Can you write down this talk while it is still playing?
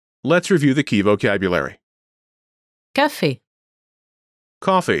Let's review the key vocabulary. Café,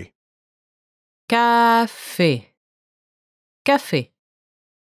 Coffee, café, café.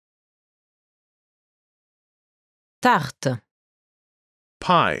 Tarte,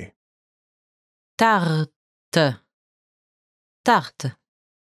 pie, tarte, tarte.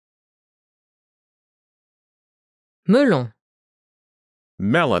 Melon,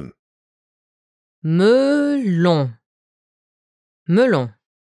 melon, melon, melon.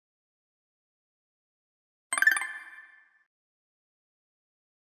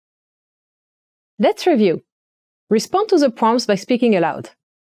 Let's review. Respond to the prompts by speaking aloud.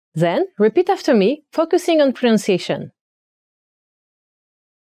 Then, repeat after me, focusing on pronunciation.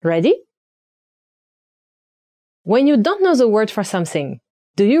 Ready? When you don't know the word for something,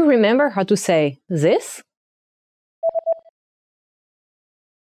 do you remember how to say this?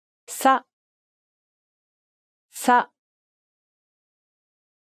 Ça. Ça.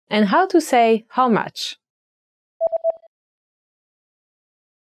 And how to say how much?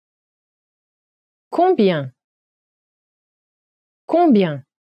 Combien? Combien?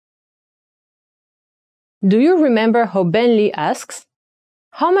 Do you remember how Ben Lee asks,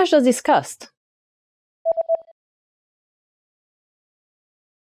 how much does this cost?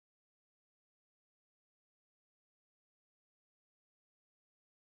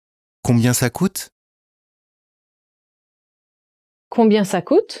 Combien ça coûte? Combien ça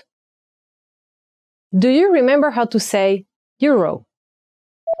coûte? Do you remember how to say euro?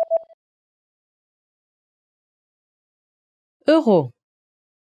 Euro.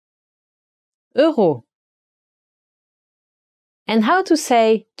 Euro. And how to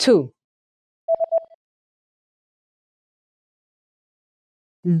say two?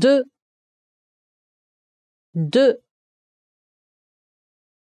 Deux. Deux.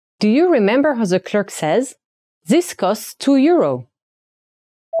 Do you remember how the clerk says, this costs €2?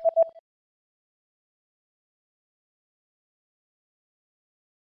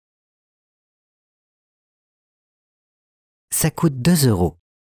 Ça coûte 2 euros.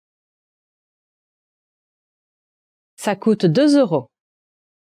 Ça coûte 2 euros.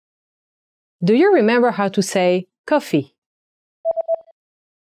 Do you remember how to say coffee?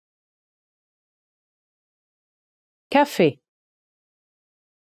 Café.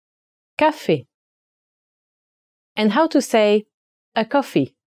 Café. And how to say a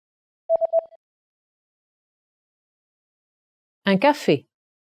coffee? Un café.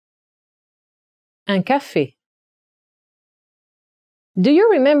 Un café. Do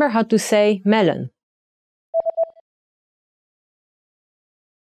you remember how to say melon?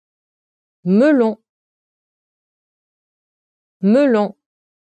 Melon. Melon.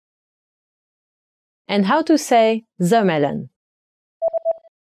 And how to say the melon?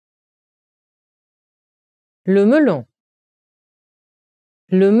 Le melon.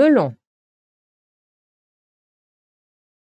 Le melon.